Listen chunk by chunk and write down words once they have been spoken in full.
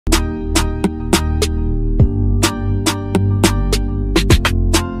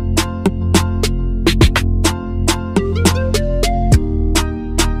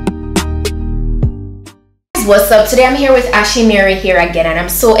what's up? Today I'm here with Ashimary Hair again, and I'm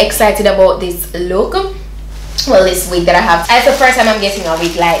so excited about this look. Well, this wig that I have. It's the first time I'm getting a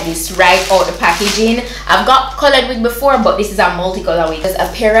wig like this right out the packaging. I've got colored wig before, but this is a multicolor wig. There's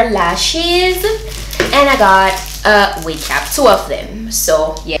a pair of lashes, and I got a wig cap, 2 of them.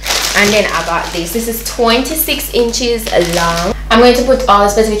 So yeah, and then I got this. This is 26 inches long. I'm going to put all the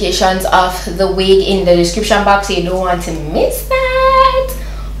specifications of the wig in the description box, so you don't want to miss that.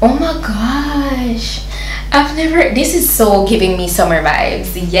 Oh my gosh, I've never, this is so giving me summer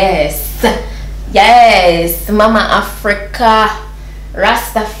vibes. Yes, Mama Africa,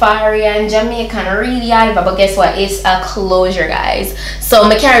 Rastafarian, Jamaican, really all of it. But guess what, it's a closure, guys, so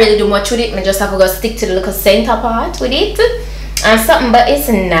I can't really do much with it. I just have to go stick to the little center part with it and something, but it's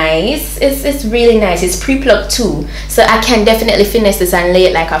nice. It's really nice. It's pre-plucked too, so I can definitely finesse this and lay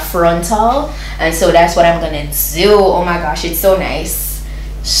it like a frontal, and so that's what I'm gonna do. Oh my gosh, it's so nice.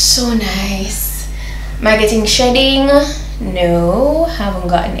 So nice. Am I getting shedding? No, haven't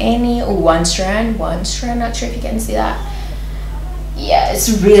gotten any. Oh, one strand, not sure if you can see that. Yeah,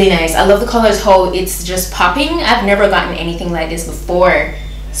 it's really nice. I love the colors, how it's just popping. I've never gotten anything like this before,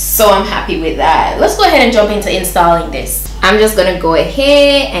 so I'm happy with that. Let's go ahead and jump into installing this. I'm just gonna go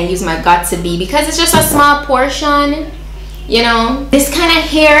ahead and use my got to be, because it's just a small portion, you know. This kind of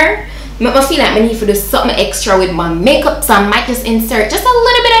hair make me feel like I need to do something extra with my makeup, so I might just insert just a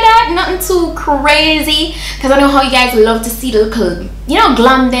little bit of that, nothing too crazy, because I know how you guys love to see the little, you know,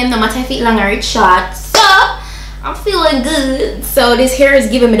 glam them, no matter if it's long or it's short. So I'm feeling good. So this hair is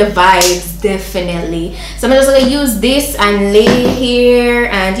giving me the vibes, definitely. So I'm just gonna use this and lay here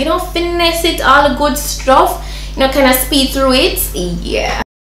and, you know, finesse it, all the good stuff, you know, kind of speed through it. Yeah.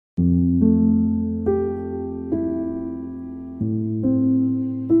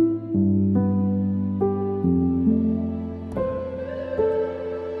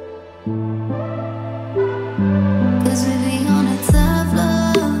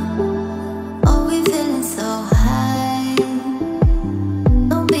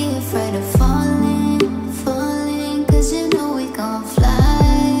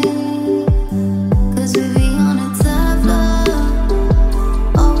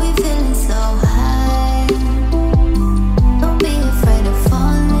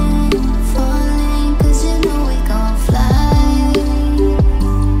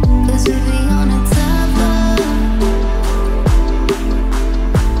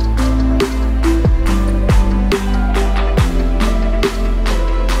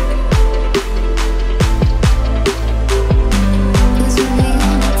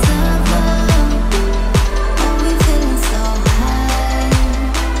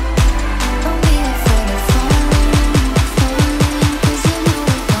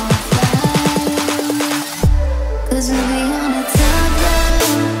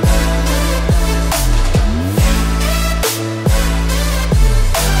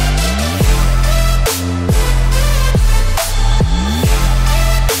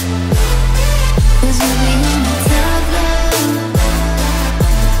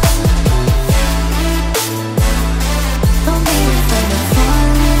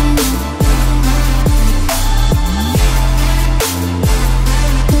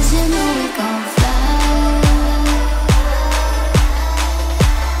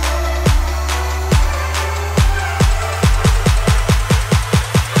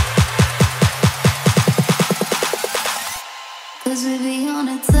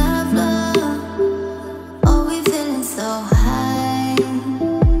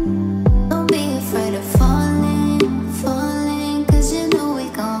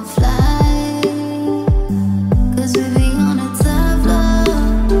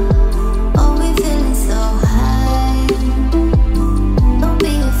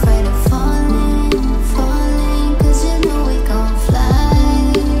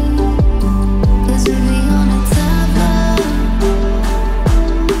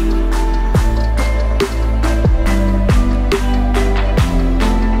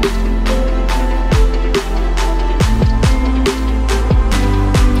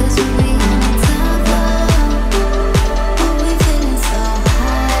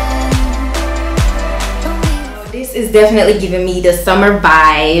 Definitely giving me the summer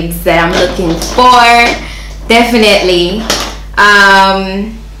vibes that I'm looking for. Definitely.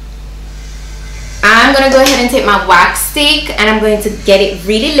 I'm gonna go ahead and take my wax stick and I'm going to get it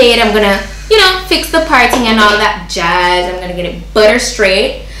really laid. I'm gonna, you know, fix the parting and all that jazz. I'm gonna get it butter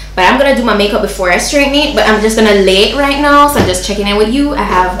straight, but I'm gonna do my makeup before I straighten it. But I'm just gonna lay it right now, so I'm just checking in with you. I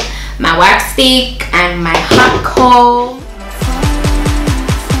have my wax stick and my hot comb.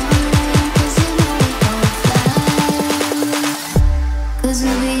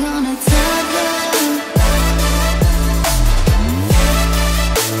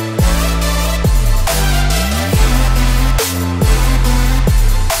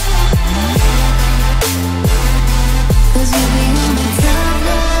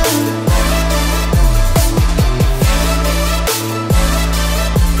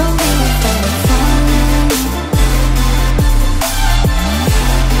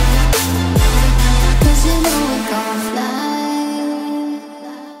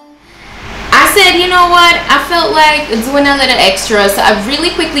 know what, I felt like doing a little extra, so I'm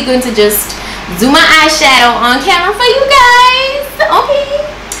really quickly going to just do my eyeshadow on camera for you guys. Okay.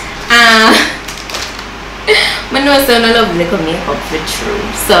 I know it's a love little makeup for true.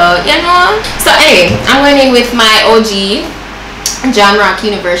 So you know. So anyway, I'm going in with my OG Jam Rock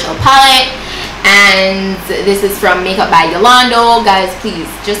Universal palette, and this is from Makeup by Yolando. Guys, please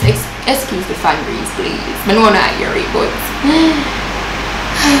just excuse the fan breeze, please. I know I'm not hear it, but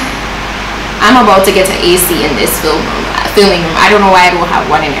I'm about to get an AC in this filming room. I don't know why I don't have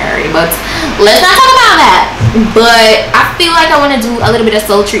one in the area, but let's not talk about that. But I feel like I want to do a little bit of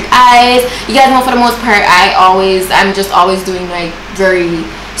sultry eyes. You guys know for the most part I'm just always doing like very,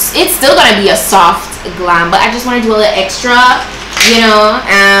 it's still gonna be a soft glam, but I just want to do a little extra, you know,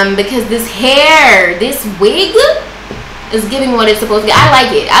 because this hair, this wig is giving what it's supposed to be. I like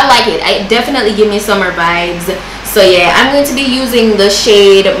it. It definitely give me summer vibes. So yeah, I'm going to be using the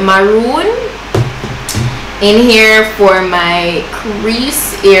shade Maroon in here for my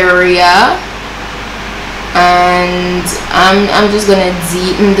crease area, and I'm just gonna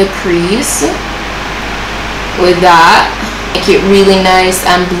deepen the crease with that, make it really nice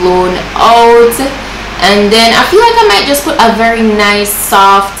and blown out. And then I feel like I might just put a very nice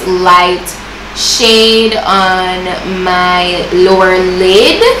soft light shade on my lower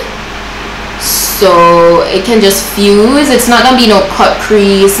lid, so it can just fuse. It's not gonna be no cut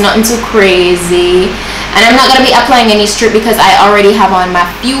crease, nothing too crazy. And I'm not gonna be applying any strip because I already have on my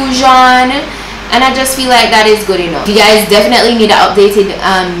fusion, and I just feel like that is good enough. You guys definitely need an updated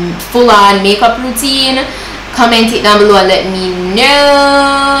full-on makeup routine. Comment it down below and let me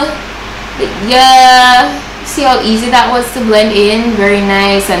know. But yeah, see how easy that was to blend in? Very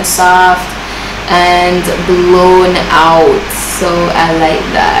nice and soft and blown out, so I like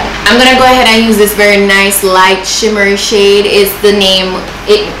that. I'm gonna go ahead and use this very nice light shimmery shade. The name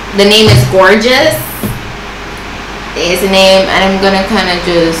is Gorgeous. There's a name, and I'm gonna kind of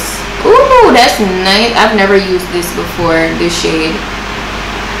just, ooh, that's nice. I've never used this before, this shade,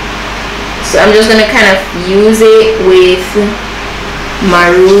 so I'm just gonna kind of use it with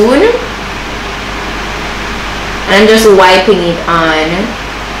Maroon, and I'm just wiping it on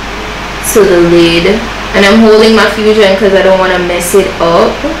to the lid, and I'm holding my fusion because I don't want to mess it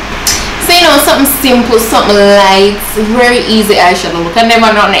up. So you know, something simple, something light, very easy eyeshadow look. I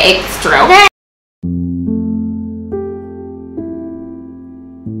never done an extra, okay?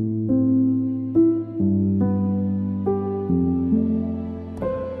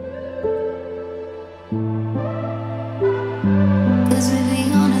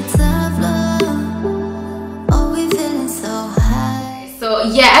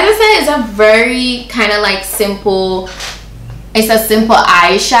 Yeah, as I said, it's a very kind of like simple, it's a simple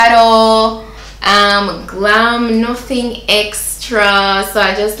eyeshadow glam, nothing extra. So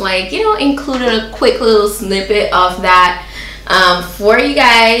I just, like, you know, included a quick little snippet of that for you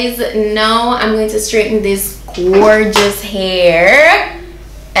guys. Now I'm going to straighten this gorgeous hair.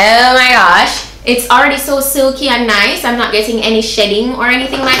 Oh my gosh, it's already so silky and nice. I'm not getting any shedding or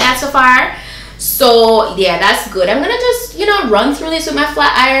anything like that so far. So yeah, that's good. I'm gonna just, you know, run through this with my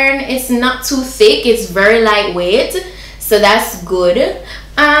flat iron. It's not too thick, it's very lightweight, so that's good.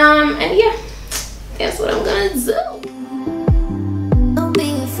 And yeah, that's what I'm gonna do. Don't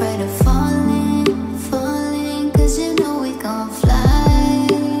be afraid of falling, cause you know we gon' fly.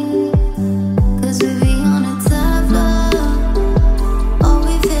 Cause we be on a top floor, oh,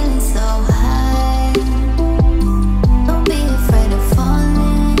 we feeling so high. Don't be afraid of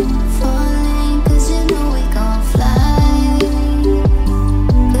falling, cause you know we gon' fly.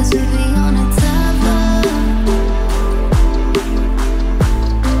 Cause we be on a top floor.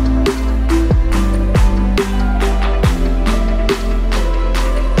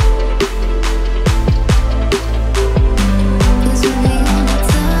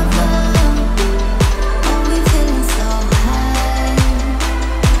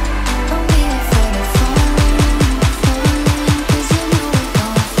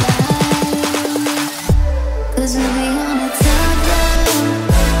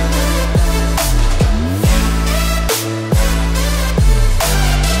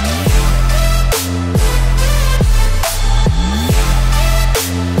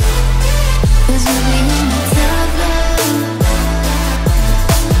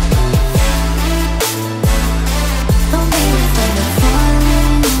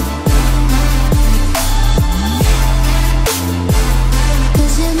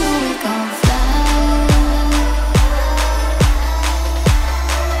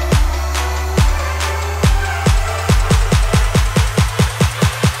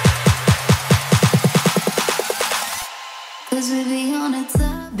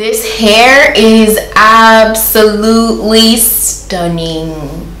 hair is absolutely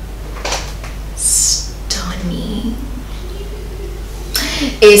stunning. Stunning.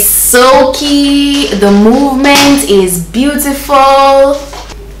 It's silky. The movement is beautiful.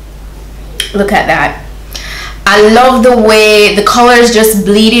 Look at that. I love the way the colors just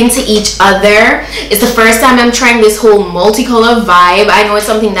bleed into each other. It's the first time I'm trying this whole multicolor vibe. I know it's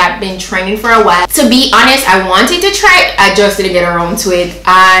something that's been trending for a while. To be honest, I wanted to try it. I just didn't get around to it.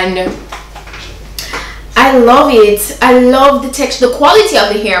 And I love it. I love the texture. The quality of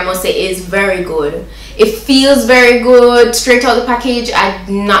the hair, I must say, is very good. It feels very good. Straight out the package,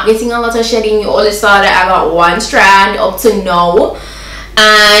 I'm not getting a lot of shedding. You only saw that I got one strand up to now.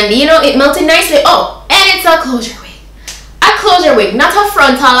 And you know, it melted nicely. Oh, and it's a closure wig. A closure wig, not a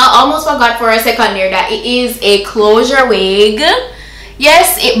frontal. I almost forgot for a second there that it is a closure wig.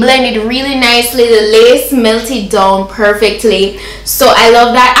 Yes, it blended really nicely. The lace melted down perfectly. So I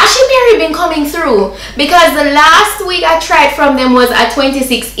love that. Ashimary been coming through, because the last wig I tried from them was a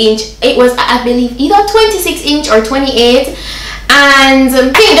 26 inch. It was, I believe, either 26 inch or 28. And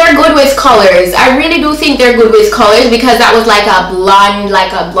I think they're good with colors. I really do think they're good with colors, because that was like a blonde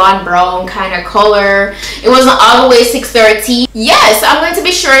brown kind of color. It wasn't all the way 630. Yes, I'm going to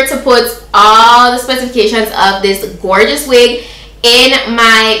be sure to put all the specifications of this gorgeous wig in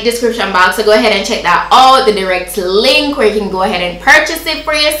my description box, so go ahead and check that out. The direct link where you can go ahead and purchase it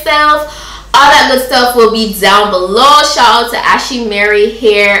for yourself. All that good stuff will be down below. Shout out to Ashimary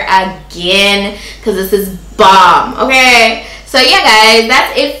Hair again, because this is bomb. Okay, so yeah guys,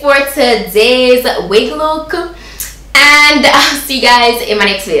 that's it for today's wig look, and I'll see you guys in my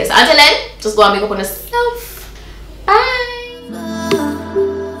next video. So until then, just go and make up on yourself.